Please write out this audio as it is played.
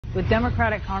with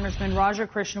Democratic Congressman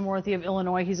Krishnamoorthi of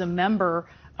Illinois. He's a member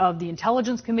of the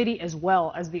Intelligence Committee as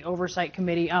well as the Oversight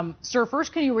Committee. Sir,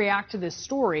 first, can you react to this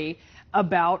story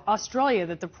about Australia,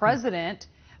 that the president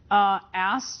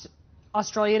asked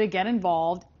Australia to get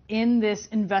involved in this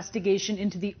investigation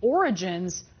into the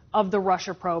origins of the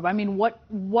Russia probe? I mean,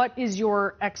 what is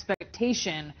your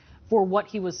expectation for what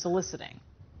he was soliciting?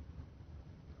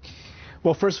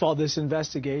 Well, first of all, this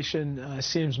investigation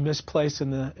seems misplaced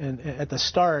at the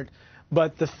start,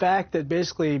 but the fact that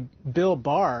basically Bill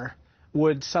Barr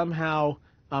would somehow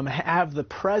have the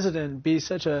president be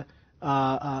such a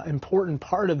important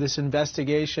part of this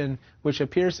investigation, which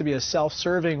appears to be a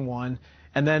self-serving one,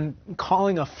 and then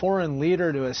calling a foreign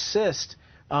leader to assist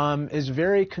is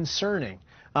very concerning.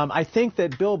 I think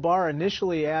that Bill Barr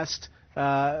initially asked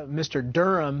Mr.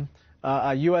 Durham,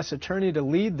 a U.S. attorney, to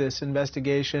lead this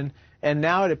investigation, and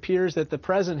now it appears that the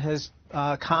president has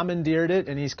commandeered it,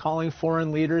 and he's calling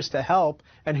foreign leaders to help,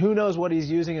 and who knows what he's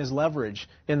using as leverage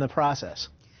in the process.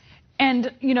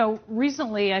 And, you know,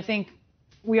 recently I think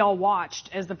we all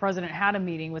watched as the president had a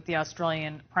meeting with the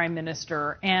Australian Prime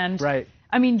Minister, and right.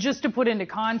 I mean, just to put into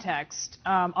context,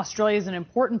 Australia is an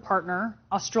important partner.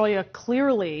 Australia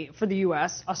clearly, for the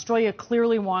U.S., Australia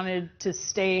clearly wanted to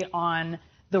stay on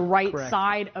the right Correct.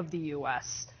 Side of the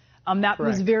U.S. That Correct.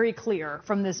 was very clear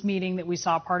from this meeting that we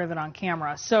saw part of it on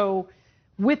camera. So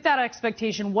with that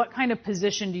expectation, what kind of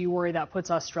position do you worry that puts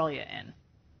Australia in?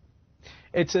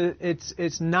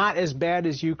 It's not as bad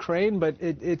as Ukraine, but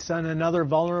it's on another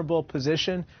vulnerable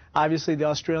position. Obviously, the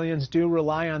Australians do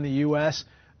rely on the U.S.,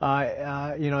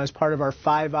 as part of our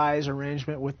Five Eyes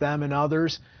arrangement with them and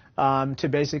others, to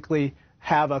basically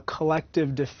have a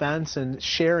collective defense and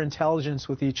share intelligence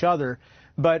with each other.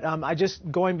 But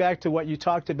going back to what you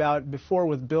talked about before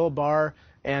with Bill Barr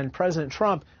and President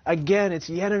Trump, again, it's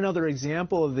yet another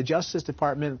example of the Justice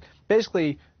Department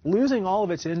basically losing all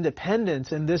of its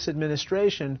independence in this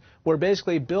administration, where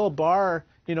basically Bill Barr,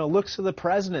 looks to the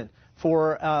president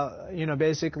for,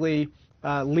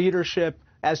 leadership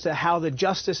as to how the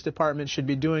Justice Department should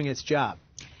be doing its job.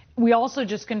 We also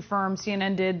just confirmed,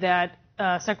 CNN did, that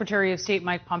Secretary of State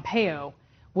Mike Pompeo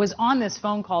was on this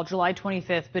phone call July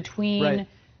 25th between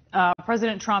right.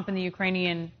 President Trump and the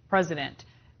Ukrainian president.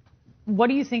 What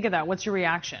do you think of that? What's your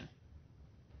reaction?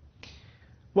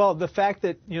 Well, the fact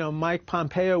that, Mike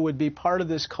Pompeo would be part of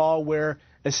this call where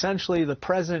essentially the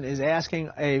president is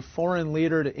asking a foreign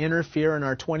leader to interfere in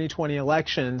our 2020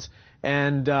 elections,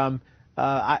 and,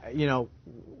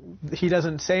 he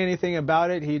doesn't say anything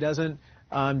about it. He doesn't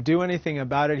do anything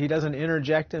about it. He doesn't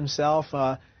interject himself,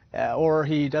 or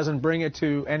he doesn't bring it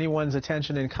to anyone's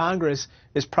attention in Congress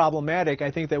is problematic. I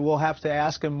think that we'll have to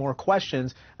ask him more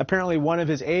questions. Apparently, one of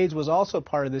his aides was also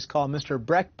part of this call, Mr.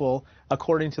 Breckbull,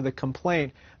 according to the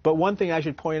complaint. But one thing I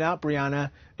should point out,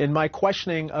 Brianna, in my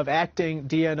questioning of acting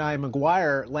DNI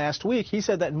McGuire last week, he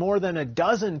said that more than a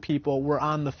dozen people were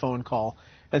on the phone call.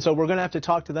 And so we're going to have to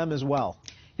talk to them as well.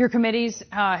 Your committees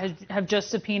have just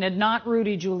subpoenaed not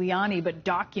Rudy Giuliani, but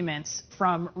documents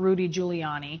from Rudy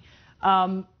Giuliani.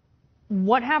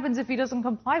 What happens if he doesn't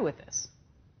comply with this?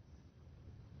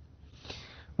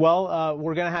 Well,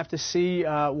 we're going to have to see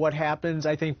what happens.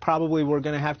 I think probably we're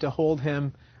going to have to hold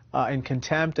him in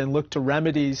contempt and look to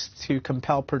remedies to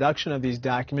compel production of these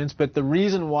documents. But the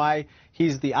reason why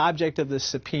he's the object of this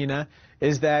subpoena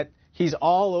is that he's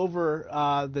all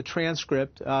over the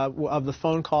transcript of the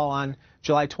phone call on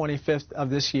July 25th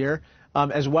of this year,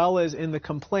 as well as in the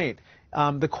complaint.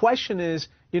 The question is,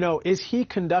 is he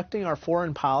conducting our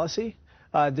foreign policy,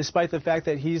 despite the fact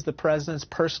that he's the president's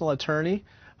personal attorney?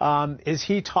 Is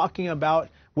he talking about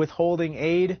withholding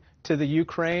aid to the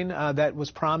Ukraine that was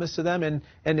promised to them?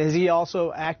 And is he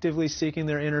also actively seeking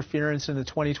their interference in the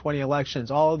 2020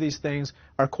 elections? All of these things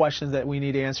are questions that we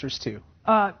need answers to.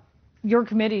 Your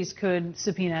committees could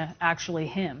subpoena actually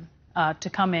him to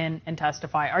come in and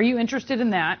testify. Are you interested in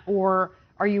that, or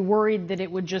are you worried that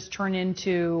it would just turn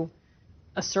into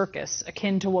a circus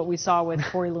akin to what we saw with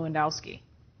Corey Lewandowski?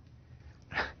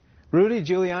 Rudy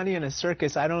Giuliani in a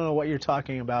circus, I don't know what you're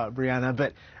talking about, Brianna,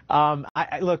 but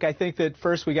look, I think that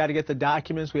first we got to get the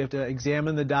documents. We have to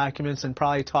examine the documents and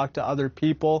probably talk to other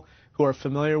people who are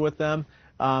familiar with them.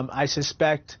 I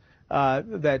suspect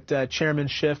that Chairman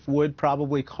Schiff would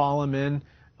probably call him in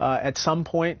at some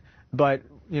point, but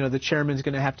the chairman's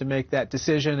going to have to make that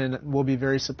decision, and we'll be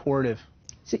very supportive.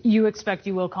 So you expect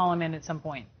you will call him in at some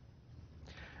point?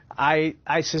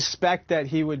 I suspect that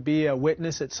he would be a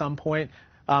witness at some point.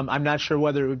 I'm not sure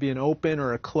whether it would be an open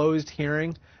or a closed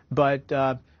hearing, but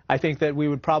I think that we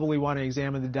would probably want to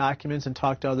examine the documents and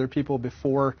talk to other people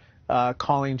before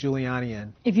calling Giuliani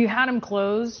in. If you had him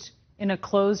closed in a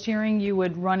closed hearing, you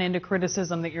would run into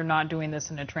criticism that you're not doing this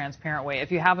in a transparent way.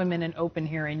 If you have them in an open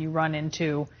hearing, you run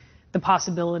into the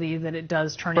possibility that it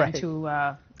does turn into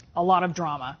a lot of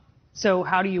drama. So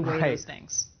how do you weigh those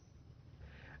things?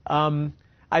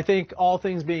 I think all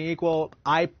things being equal,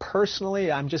 I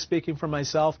personally, I'm just speaking for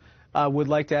myself, would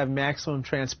like to have maximum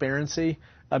transparency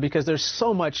because there's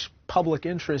so much public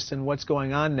interest in what's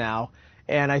going on now.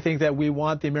 And I think that we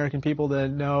want the American people to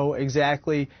know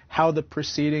exactly how the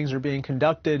proceedings are being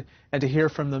conducted and to hear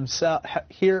for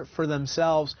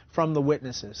themselves from the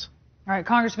witnesses. All right,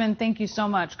 Congressman, thank you so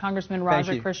much. Congressman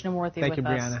Raja Krishnamoorthi with us. Thank you,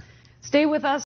 Brianna. Stay with us.